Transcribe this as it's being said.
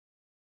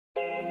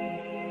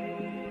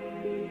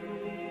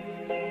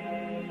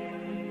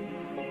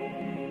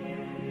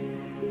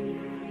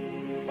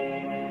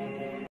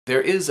There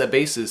is a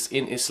basis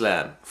in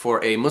Islam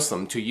for a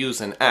Muslim to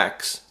use an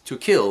axe to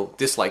kill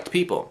disliked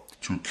people.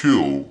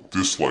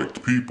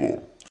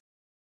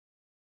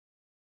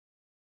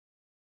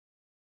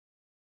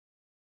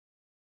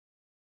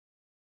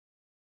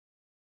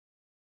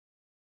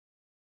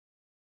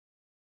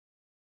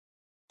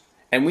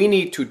 And we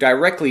need to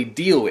directly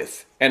deal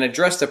with and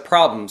address the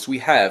problems we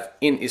have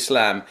in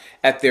Islam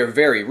at their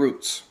very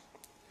roots.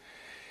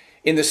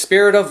 In the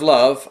spirit of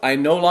love, I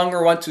no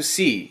longer want to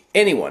see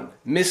anyone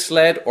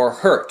misled or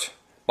hurt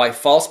by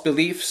false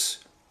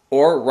beliefs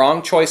or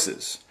wrong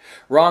choices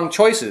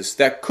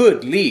that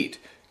could lead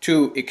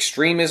to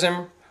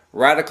extremism,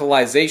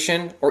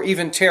 radicalization, or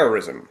even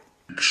terrorism.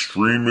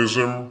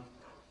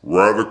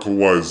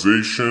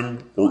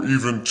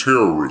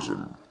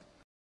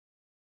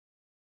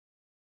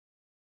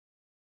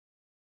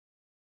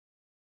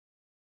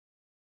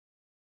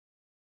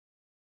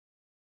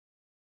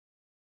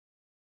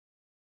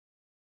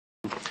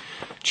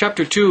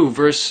 Chapter 2,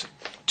 verse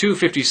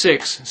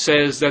 256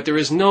 says that there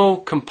is no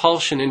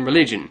compulsion in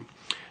religion.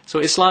 So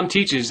Islam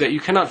teaches that you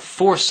cannot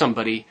force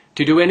somebody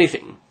to do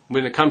anything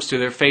when it comes to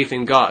their faith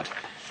in God.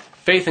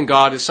 Faith in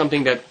God is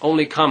something that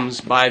only comes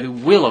by the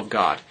will of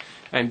God.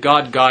 And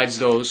God guides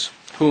those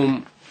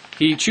whom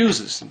He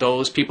chooses,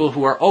 those people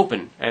who are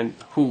open and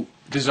who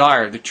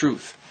desire the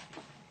truth.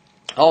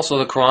 Also,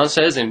 the Quran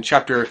says in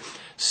chapter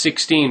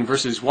 16,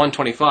 verses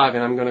 125,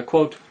 and I'm going to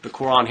quote the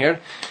Quran here,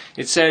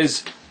 it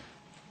says,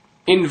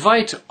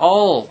 "Invite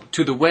all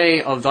to the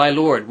way of thy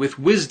Lord with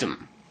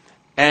wisdom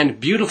and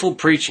beautiful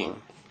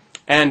preaching,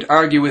 and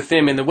argue with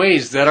them in the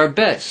ways that are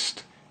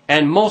best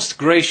and most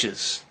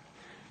gracious.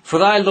 For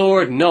thy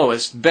Lord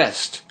knowest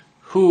best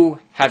who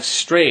have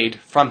strayed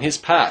from his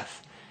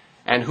path,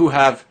 and who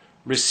have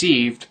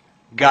received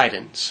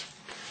guidance."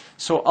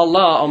 So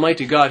Allah,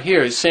 Almighty God,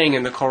 here is saying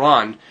in the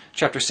Quran,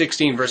 chapter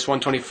 16, verse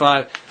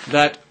 125,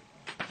 that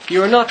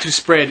you are not to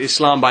spread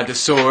Islam by the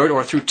sword,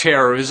 or through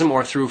terrorism,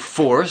 or through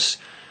force,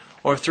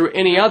 or through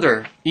any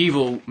other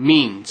evil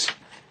means.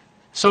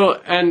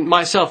 So, and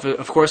myself,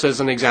 of course, as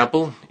an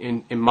example,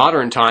 in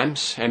modern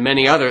times, and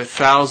many other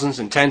thousands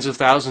and tens of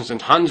thousands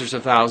and hundreds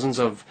of thousands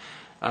of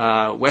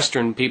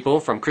Western people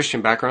from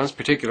Christian backgrounds,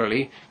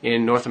 particularly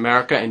in North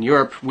America and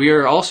Europe, we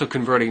are also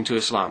converting to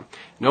Islam.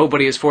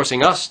 Nobody is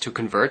forcing us to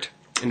convert.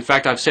 In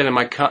fact, I've said in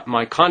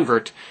my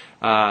convert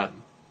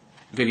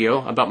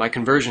video about my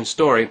conversion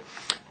story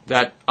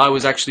that I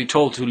was actually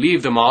told to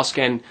leave the mosque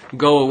and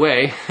go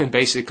away,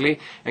 basically,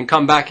 and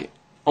come back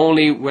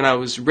only when I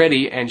was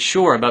ready and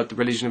sure about the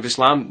religion of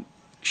Islam,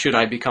 should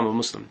I become a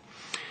Muslim.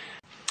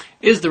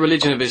 Is the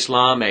religion of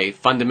Islam a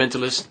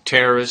fundamentalist,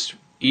 terrorist,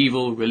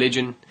 evil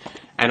religion,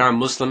 and are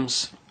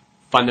Muslims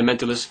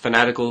fundamentalist,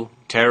 fanatical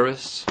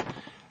terrorists?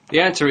 The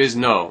answer is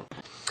no.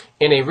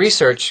 In a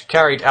research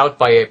carried out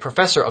by a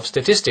professor of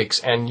statistics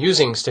and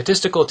using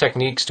statistical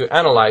techniques to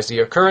analyze the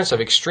occurrence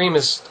of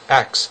extremist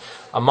acts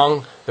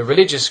among the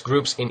religious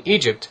groups in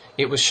Egypt,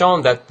 it was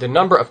shown that the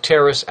number of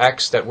terrorist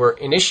acts that were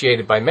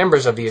initiated by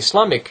members of the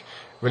Islamic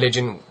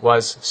religion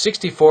was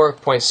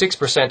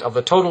 64.6% of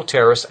the total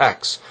terrorist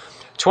acts.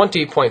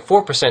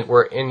 20.4%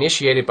 were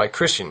initiated by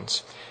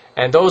Christians,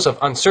 and those of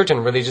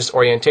uncertain religious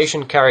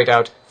orientation carried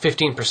out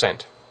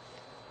 15%.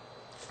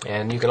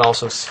 And you can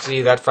also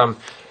see that from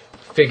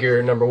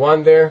figure number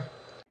 1 there.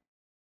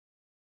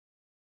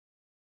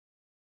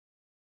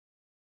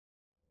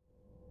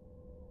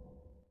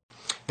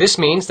 This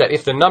means that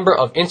if the number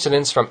of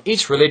incidents from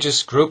each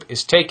religious group is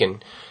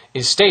stated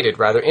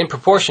in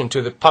proportion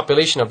to the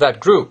population of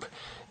that group,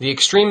 the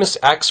extremist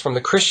acts from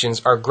the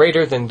Christians are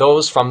greater than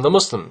those from the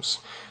Muslims.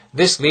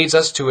 This leads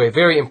us to a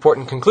very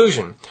important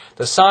conclusion.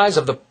 The size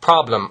of the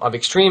problem of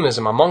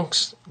extremism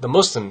amongst the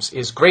Muslims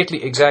is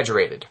greatly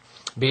exaggerated,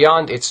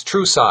 beyond its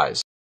true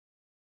size.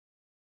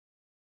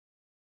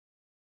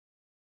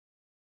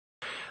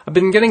 I've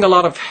been getting a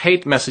lot of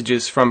hate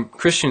messages from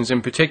Christians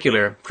in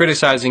particular,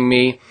 criticizing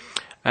me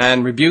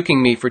and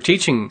rebuking me for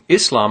teaching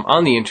Islam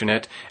on the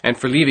internet and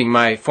for leaving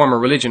my former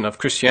religion of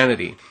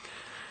Christianity.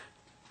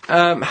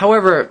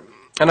 However,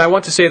 and I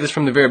want to say this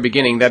from the very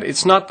beginning, that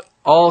it's not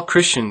all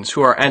Christians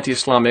who are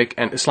anti-Islamic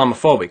and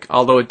Islamophobic,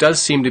 although it does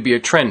seem to be a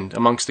trend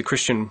amongst the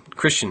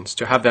Christians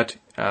to have that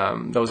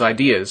those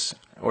ideas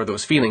or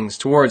those feelings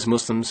towards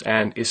Muslims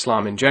and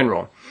Islam in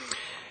general.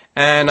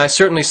 And I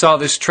certainly saw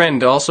this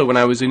trend also when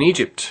I was in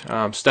Egypt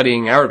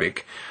studying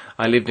Arabic.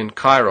 I lived in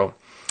Cairo,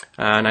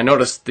 and I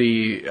noticed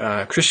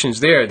the Christians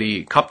there,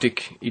 the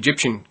Coptic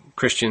Egyptian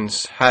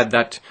Christians, had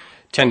that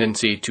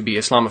tendency to be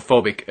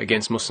Islamophobic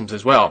against Muslims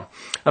as well.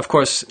 Of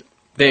course,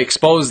 they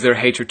exposed their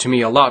hatred to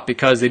me a lot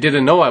because they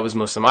didn't know I was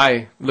Muslim.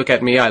 I look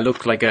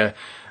like a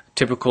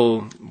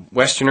typical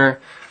Westerner.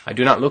 I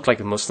do not look like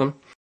a Muslim.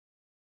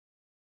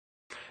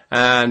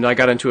 And I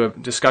got into a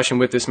discussion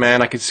with this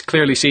man. I could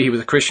clearly see he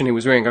was a Christian. He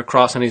was wearing a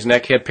cross on his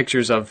neck. He had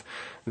pictures of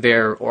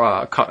their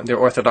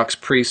Orthodox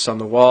priests on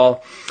the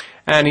wall.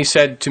 And he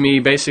said to me,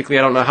 basically,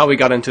 I don't know how we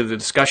got into the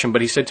discussion,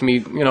 but he said to me,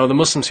 you know, the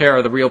Muslims here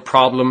are the real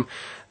problem.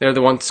 They're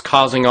the ones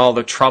causing all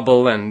the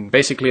trouble, and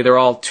basically they're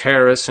all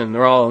terrorists, and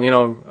they're all, you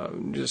know,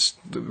 just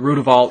the root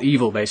of all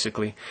evil,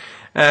 basically.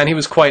 And he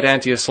was quite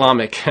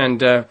anti-Islamic.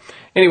 And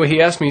anyway,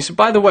 he asked me, he said,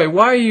 by the way,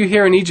 why are you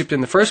here in Egypt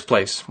in the first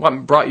place?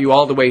 What brought you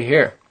all the way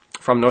here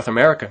from North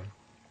America?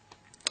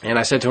 And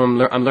I said to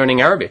him, I'm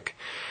learning Arabic.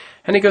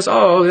 And he goes,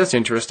 oh, that's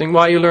interesting.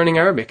 Why are you learning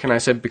Arabic? And I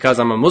said, because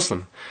I'm a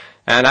Muslim.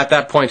 And at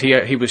that point,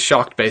 he was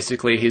shocked,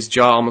 basically. His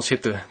jaw almost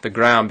hit the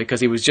ground,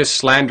 because he was just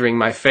slandering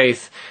my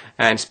faith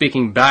and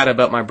speaking bad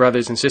about my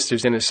brothers and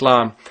sisters in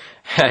Islam.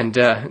 And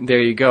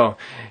there you go.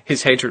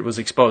 His hatred was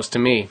exposed to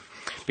me,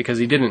 because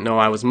he didn't know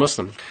I was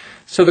Muslim.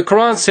 So the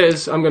Quran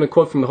says, I'm going to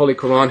quote from the Holy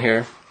Quran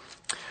here,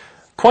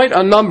 quite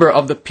a number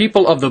of the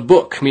people of the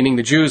book, meaning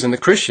the Jews and the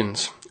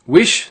Christians,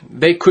 wish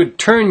they could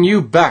turn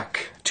you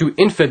back to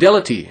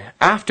infidelity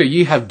after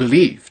ye have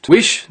believed.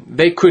 Wish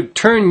they could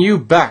turn you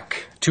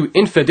back to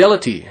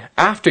infidelity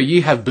after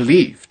ye have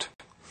believed.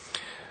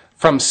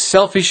 From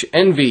selfish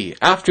envy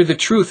after the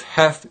truth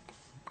hath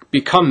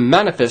become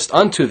manifest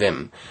unto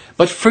them.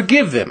 But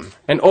forgive them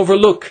and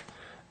overlook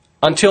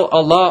until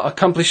Allah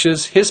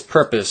accomplishes His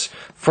purpose,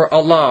 for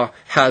Allah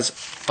has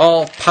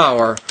all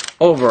power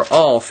over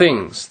all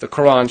things. The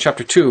Quran,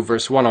 chapter 2,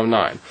 verse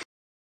 109.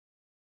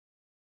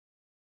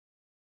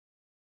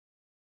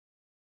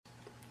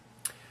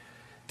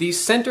 The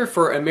Center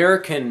for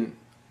American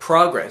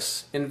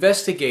Progress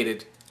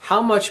investigated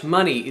how much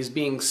money is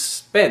being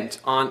spent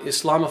on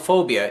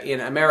Islamophobia in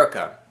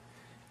America.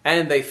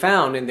 And they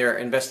found in their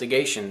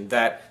investigation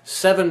that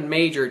 7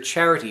 major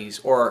charities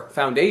or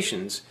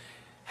foundations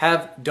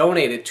have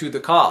donated to the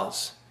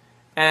cause.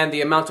 And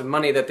the amount of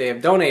money that they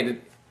have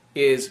donated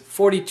is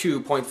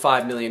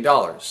 $42.5 million.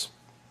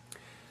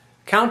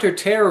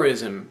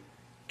 Counterterrorism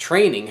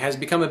training has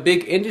become a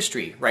big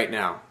industry right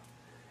now.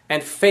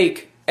 And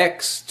fake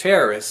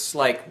ex-terrorists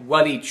like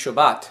Walid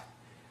Shoebat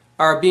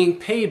are being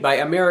paid by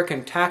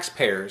American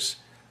taxpayers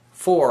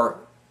for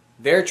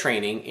their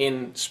training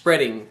in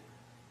spreading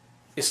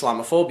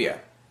Islamophobia.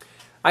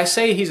 I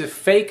say he's a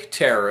fake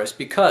terrorist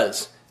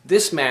because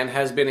this man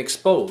has been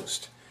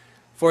exposed.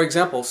 For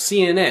example,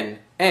 CNN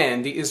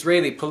and the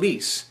Israeli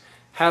police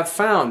have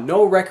found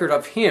no record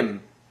of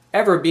him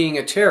ever being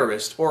a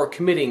terrorist or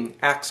committing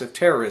acts of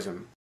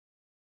terrorism.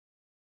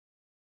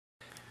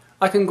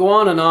 I can go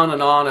on and on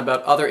and on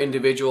about other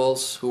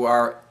individuals who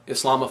are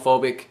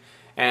Islamophobic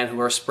and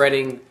who are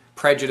spreading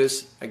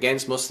prejudice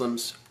against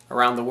Muslims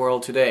around the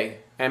world today.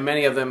 And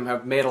many of them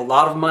have made a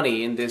lot of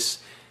money in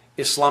this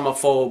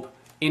Islamophobe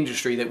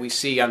industry that we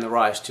see on the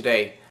rise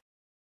today.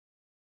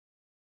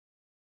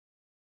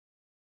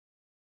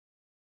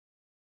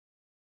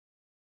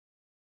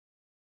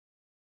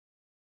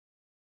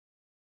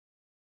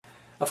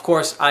 Of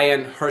course,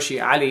 Ayan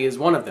Hirsi Ali is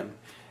one of them.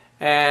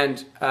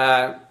 And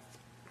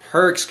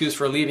her excuse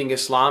for leaving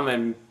Islam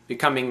and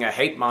becoming a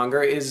hate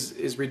monger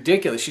is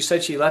ridiculous. She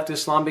said she left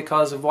Islam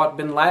because of what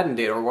bin Laden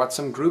did or what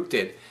some group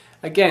did.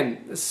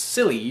 Again, it's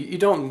silly. You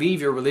don't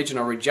leave your religion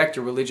or reject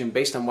your religion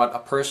based on what a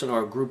person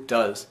or a group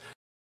does.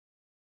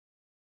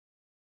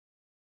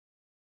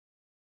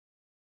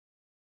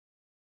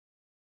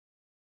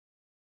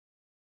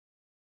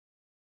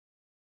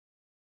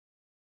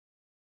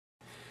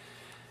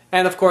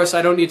 And of course,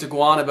 I don't need to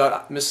go on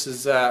about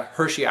Mrs.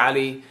 Hirsi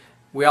Ali.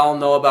 We all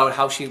know about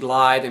how she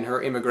lied in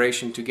her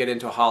immigration to get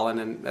into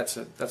Holland, and that's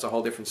a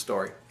whole different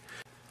story.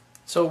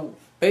 So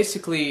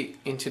basically,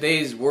 in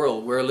today's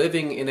world, we're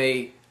living in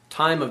a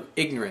time of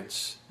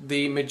ignorance.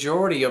 The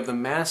majority of the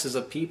masses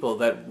of people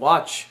that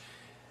watch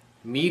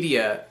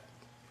media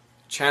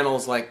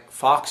channels like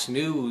Fox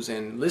News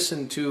and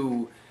listen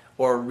to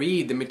or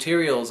read the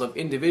materials of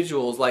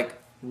individuals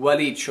like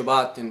Walid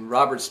Shoebat and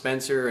Robert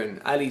Spencer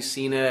and Ali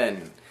Sina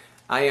and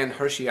Ayan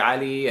Hirsi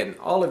Ali and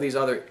all of these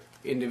other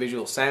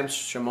individuals, Sam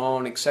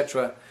Shimon,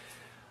 etc.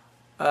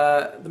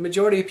 The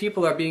majority of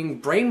people are being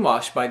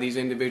brainwashed by these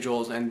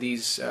individuals and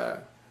these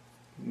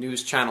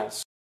news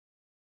channels.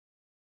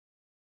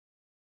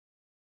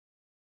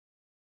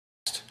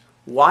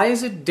 Why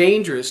is it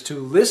dangerous to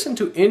listen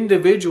to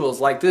individuals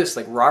like this,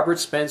 like Robert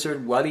Spencer,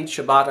 Walid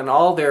Shoebat, and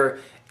all their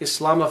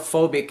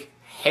Islamophobic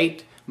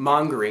hate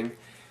mongering?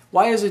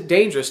 Why is it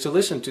dangerous to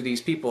listen to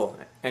these people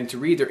and to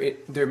read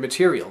their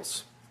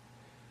materials?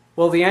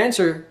 Well, the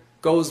answer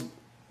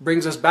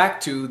brings us back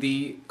to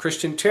the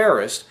Christian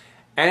terrorist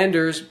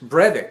Anders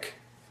Breivik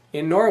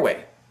in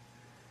Norway.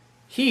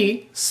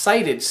 He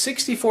cited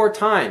 64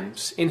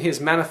 times in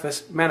his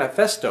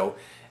manifesto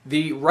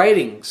the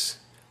writings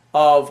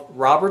of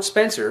Robert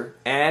Spencer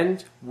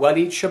and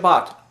Walid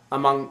Shoebat,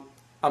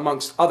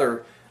 amongst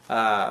other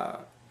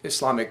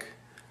Islamic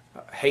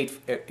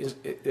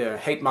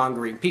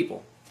hate-mongering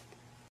people.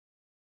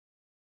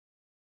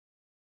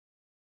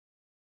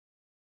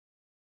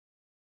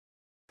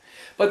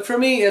 But for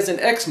me, as an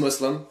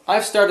ex-Muslim,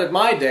 I've started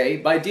my day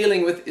by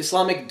dealing with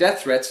Islamic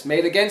death threats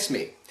made against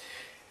me.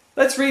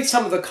 Let's read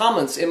some of the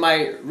comments in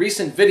my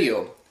recent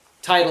video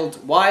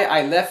titled, "Why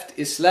I Left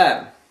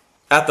Islam."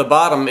 At the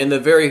bottom, in the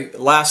very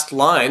last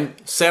line,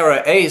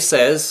 Sarah A.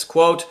 says,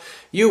 quote,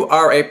 "You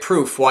are a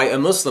proof why a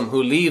Muslim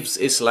who leaves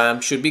Islam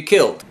should be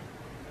killed."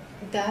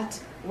 That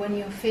when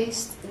you're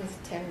faced with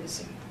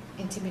terrorism,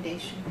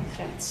 intimidation,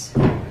 threats,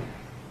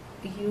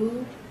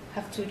 you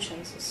have two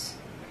choices.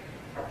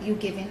 You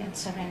give in and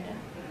surrender,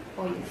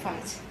 or you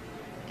fight.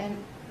 And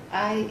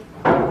I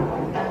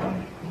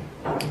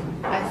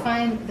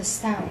find the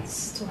stance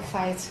to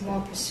fight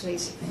more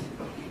persuasive.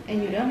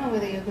 And you don't know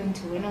whether you're going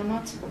to win or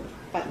not,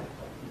 but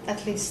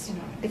at least,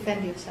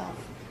 defend yourself,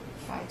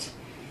 fight.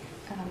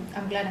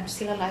 I'm glad I'm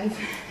still alive.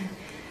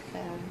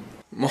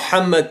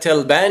 Muhammad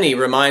Talbani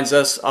reminds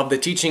us of the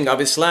teaching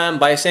of Islam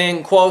by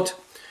saying, quote,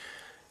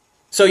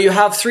 "So you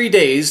have 3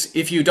 days.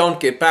 If you don't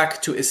get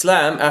back to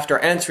Islam after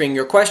answering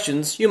your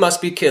questions, you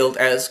must be killed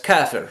as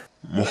kafir."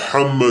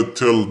 Muhammad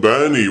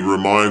Talbani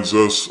reminds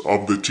us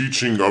of the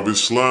teaching of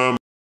Islam.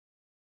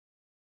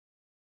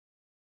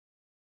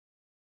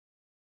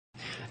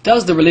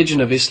 Does the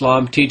religion of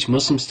Islam teach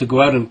Muslims to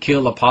go out and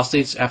kill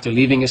apostates after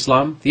leaving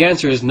Islam? The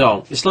answer is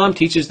no. Islam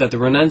teaches that the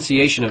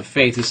renunciation of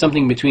faith is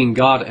something between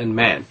God and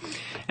man,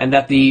 and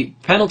that the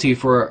penalty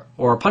for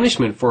or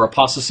punishment for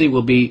apostasy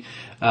will be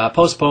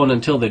postponed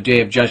until the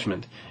Day of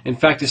Judgment. In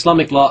fact,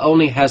 Islamic law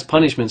only has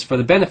punishments for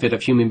the benefit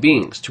of human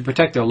beings, to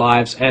protect their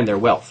lives and their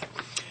wealth.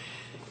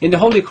 In the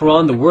Holy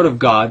Quran, the Word of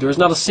God, there is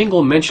not a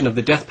single mention of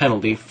the death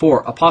penalty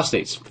for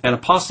apostates, and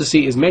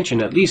apostasy is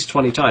mentioned at least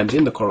 20 times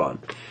in the Quran.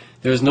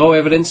 There is no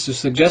evidence to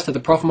suggest that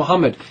the Prophet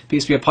Muhammad,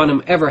 peace be upon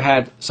him, ever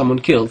had someone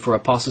killed for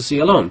apostasy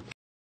alone.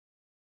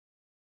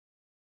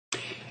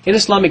 In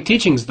Islamic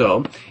teachings,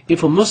 though,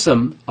 if a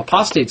Muslim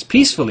apostates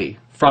peacefully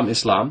from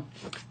Islam,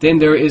 then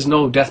there is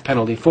no death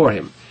penalty for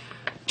him.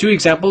 2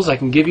 examples I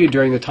can give you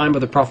during the time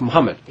of the Prophet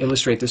Muhammad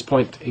illustrate this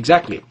point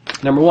exactly.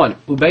 Number 1,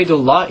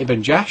 Ubaydullah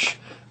ibn Jahsh,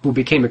 who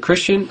became a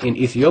Christian in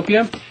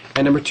Ethiopia,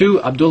 and number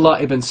 2, Abdullah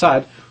ibn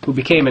Sa'd, who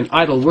became an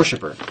idol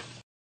worshipper.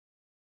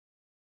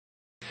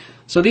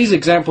 So these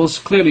examples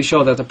clearly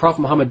show that the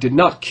Prophet Muhammad did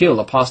not kill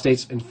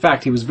apostates. In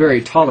fact, he was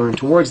very tolerant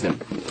towards them.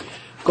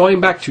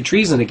 Going back to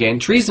treason again,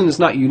 treason is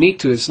not unique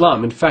to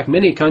Islam. In fact,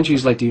 many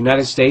countries like the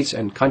United States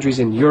and countries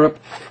in Europe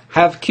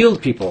have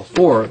killed people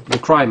for the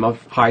crime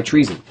of high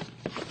treason.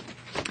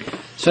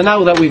 So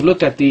now that we've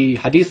looked at the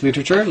hadith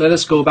literature, let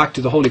us go back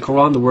to the Holy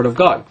Quran, the Word of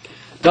God.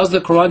 Does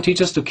the Quran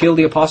teach us to kill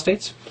the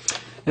apostates?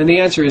 And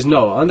the answer is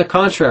no. On the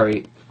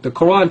contrary, the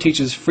Quran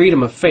teaches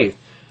freedom of faith,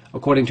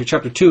 according to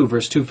chapter 2,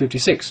 verse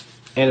 256.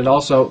 And it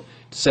also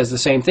says the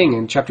same thing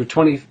in chapter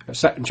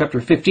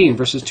 15,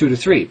 verses 2 to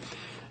 3,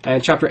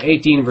 and chapter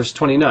 18, verse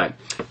 29.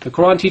 The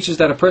Quran teaches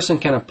that a person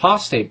can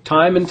apostate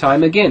time and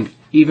time again,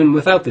 even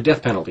without the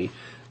death penalty.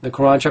 The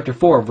Quran, chapter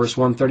 4, verse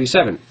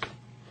 137.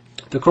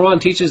 The Quran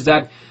teaches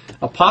that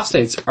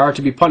apostates are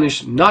to be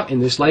punished not in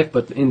this life,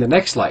 but in the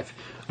next life,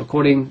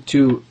 according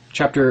to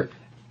chapter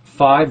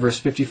 5, verse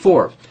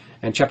 54,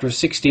 and chapter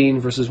 16,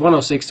 verses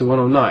 106 to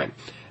 109.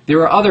 There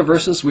are other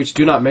verses which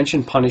do not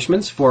mention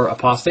punishments for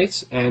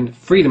apostates and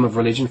freedom of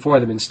religion for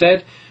them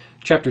instead.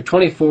 Chapter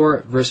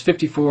 24, verse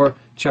 54,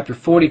 chapter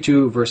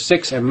 42, verse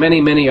 6, and many,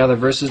 many other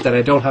verses that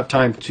I don't have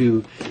time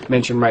to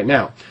mention right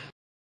now.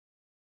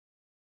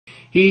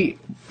 He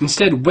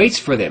instead waits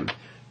for them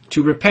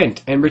to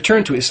repent and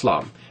return to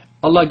Islam.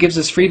 Allah gives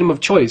us freedom of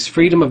choice,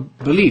 freedom of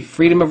belief,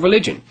 freedom of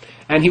religion,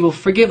 and He will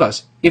forgive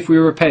us if we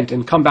repent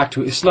and come back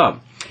to Islam.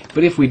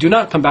 But if we do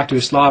not come back to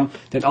Islam,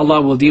 then Allah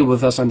will deal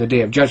with us on the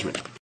Day of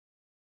Judgment.